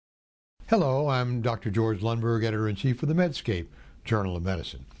Hello, I'm Dr. George Lundberg, Editor-in-Chief of the Medscape Journal of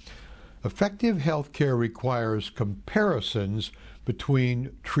Medicine. Effective healthcare requires comparisons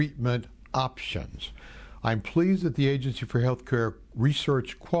between treatment options. I'm pleased that the Agency for Healthcare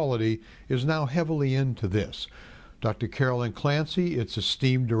Research Quality is now heavily into this. Dr. Carolyn Clancy, its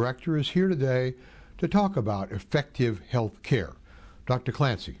esteemed director, is here today to talk about effective healthcare. Dr.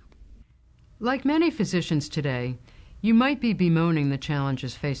 Clancy. Like many physicians today, you might be bemoaning the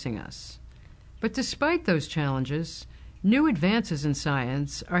challenges facing us. But despite those challenges, new advances in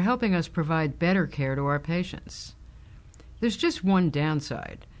science are helping us provide better care to our patients. There's just one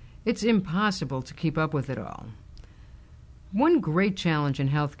downside. It's impossible to keep up with it all. One great challenge in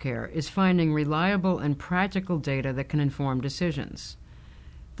healthcare is finding reliable and practical data that can inform decisions.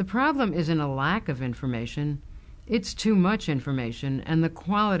 The problem isn't a lack of information, it's too much information, and the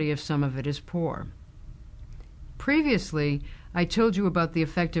quality of some of it is poor. Previously, I told you about the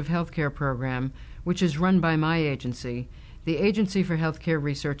Effective Healthcare Program, which is run by my agency, the Agency for Healthcare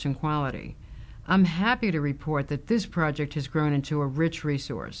Research and Quality. I'm happy to report that this project has grown into a rich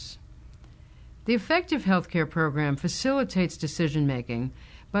resource. The Effective Healthcare Program facilitates decision-making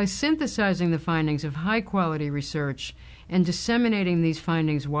by synthesizing the findings of high-quality research and disseminating these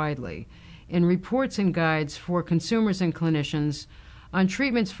findings widely in reports and guides for consumers and clinicians on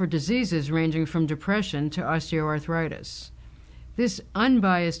treatments for diseases ranging from depression to osteoarthritis. This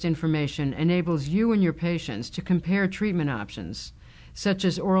unbiased information enables you and your patients to compare treatment options, such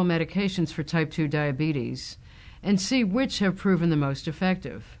as oral medications for type 2 diabetes, and see which have proven the most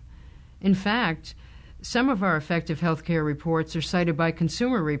effective. In fact, some of our effective healthcare reports are cited by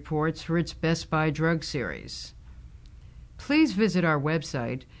Consumer Reports for its Best Buy drug series. Please visit our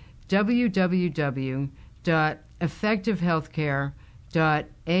website,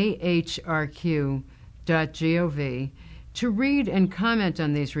 www.effectivehealthcare.ahrq.gov, to read and comment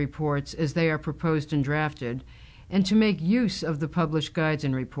on these reports as they are proposed and drafted, and to make use of the published guides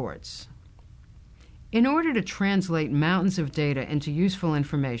and reports. In order to translate mountains of data into useful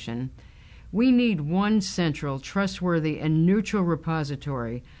information, we need one central, trustworthy, and neutral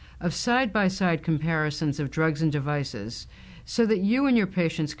repository of side-by-side comparisons of drugs and devices so that you and your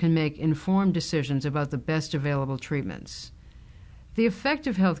patients can make informed decisions about the best available treatments. The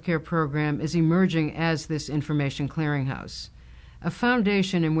Effective Healthcare Program is emerging as this information clearinghouse, a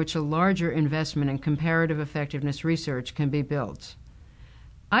foundation in which a larger investment in comparative effectiveness research can be built.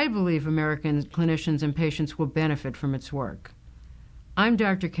 I believe American clinicians and patients will benefit from its work. I'm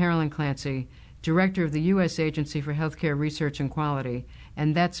Dr. Carolyn Clancy, Director of the U.S. Agency for Healthcare Research and Quality,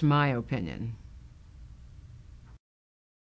 and that's my opinion.